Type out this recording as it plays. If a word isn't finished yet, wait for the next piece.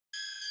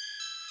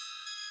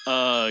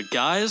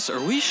Guys,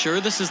 are we sure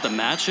this is the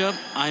matchup?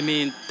 I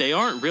mean, they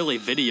aren't really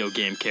video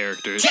game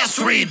characters. Just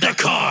read the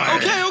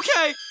card!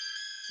 Okay.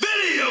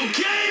 Video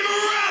Game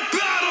Rap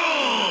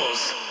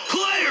Battles!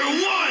 Player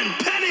 1,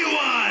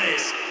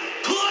 Pennywise!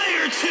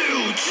 Player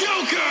 2,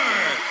 Joker!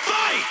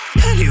 Fight!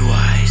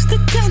 Pennywise, the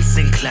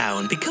dancing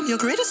clown. Become your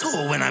greatest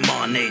whore when I'm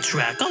on a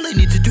track. All I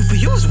need to do for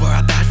you is wear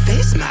a bad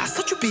face mask.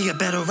 Thought you'd be a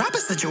better rapper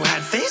since you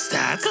had face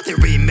stats. Thought they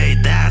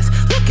remade that.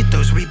 Look at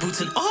those reboots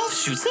and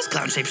offshoots. This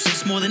clown shape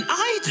shifts more than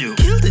I do.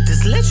 Killed it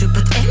as legend,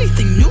 but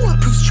anything new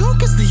proves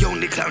Joker's the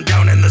only clown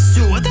down in the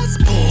sewer. That's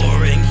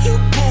boring. You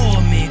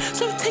bore me.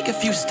 So take a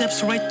few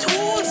steps right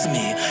towards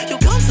me. Your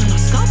guns are not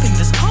stopping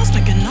this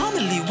cosmic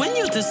anomaly. When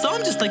you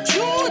disarm just like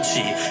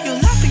Georgie. You're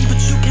laughing, but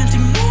you can't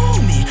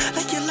ignore me.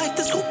 Like your life,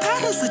 this whole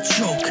battle's a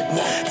joke.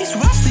 These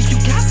raps leave you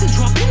gas and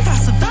drop in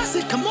fast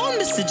acid. Come on,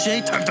 Mr.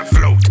 J, time to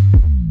float.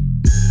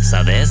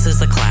 So this is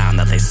the clown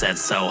that they said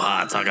so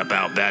hot. Talk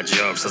about bad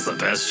jokes, that's the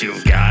best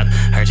you've got.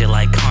 Heard you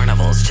like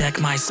carnivals, check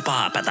my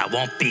spot. But that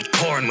won't be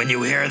corn when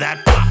you hear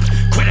that pop.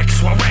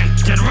 Critics will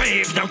rant and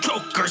rave, now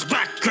Joker's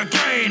back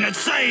again.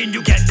 Insane,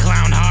 you get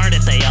clown hard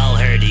if they all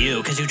heard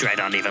you. Cause you dragged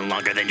on even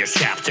longer than your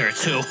chapter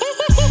 2.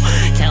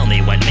 Tell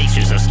me what makes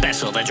you so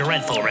special. The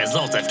dreadful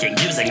result of King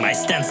using my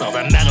stencil.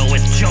 The metal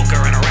with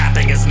Joker and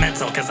rapping is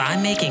mental. Cause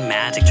I'm making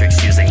magic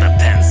tricks using the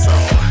pencil.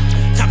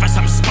 Time for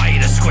some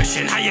spider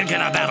squishing. How you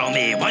gonna battle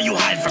me while you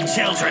hide from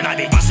children? I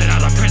be busting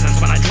out of prisons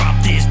when I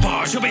drop these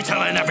bars. You'll be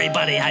telling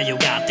everybody how you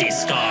got these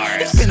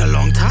scars. It's been a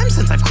long time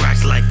since I've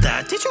cracked like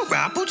that. Did you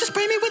rap or just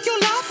spray me with your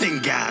laughing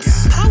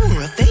gas?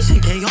 Power,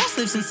 evasion, chaos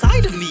lives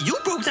inside of me. You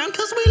broke down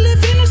cause we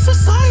live in a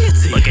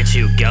society. Look at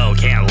you go,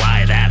 can't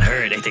lie, that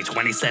hurt. It takes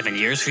 27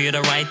 years for you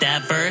to write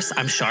that verse.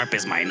 I'm sharp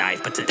as my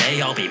knife, but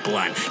today I'll be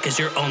blunt. Cause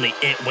you're only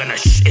it when a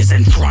sh is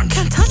in front.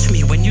 Can't touch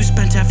me when you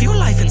spent half your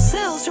life in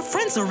cells. Your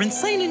friends are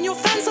insane and your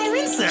fans are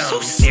incels. So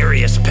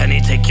serious,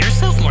 Penny, take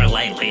yourself more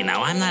lightly.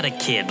 Now I'm not a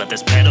kid, but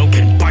this pedo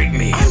can bite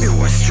me. I'm your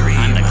West Stream.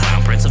 I'm the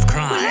clown prince of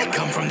crime. When I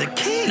come from the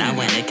king. Now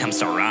when it comes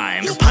to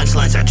rhymes, your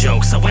punchlines are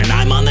jokes. So when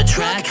I'm on the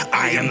track,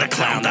 I am the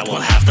clown that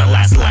will have the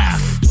last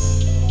laugh.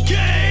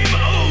 Game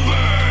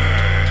over.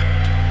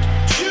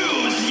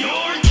 Choose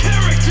your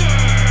character.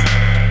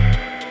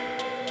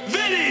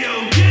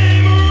 Video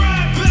Game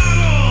Rap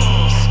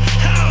Battles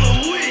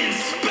Halloween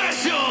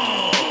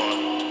Special.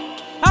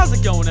 How's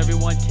it going,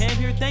 everyone? Cam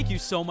here. Thank you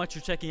so much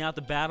for checking out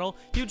the battle.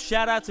 Huge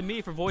shout out to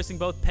me for voicing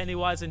both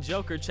Pennywise and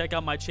Joker. Check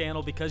out my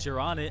channel because you're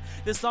on it.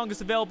 This song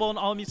is available on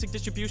all music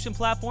distribution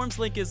platforms.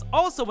 Link is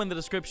also in the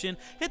description.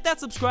 Hit that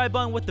subscribe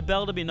button with the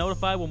bell to be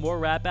notified when more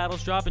rap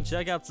battles drop, and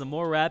check out some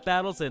more rap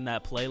battles in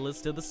that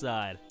playlist to the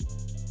side.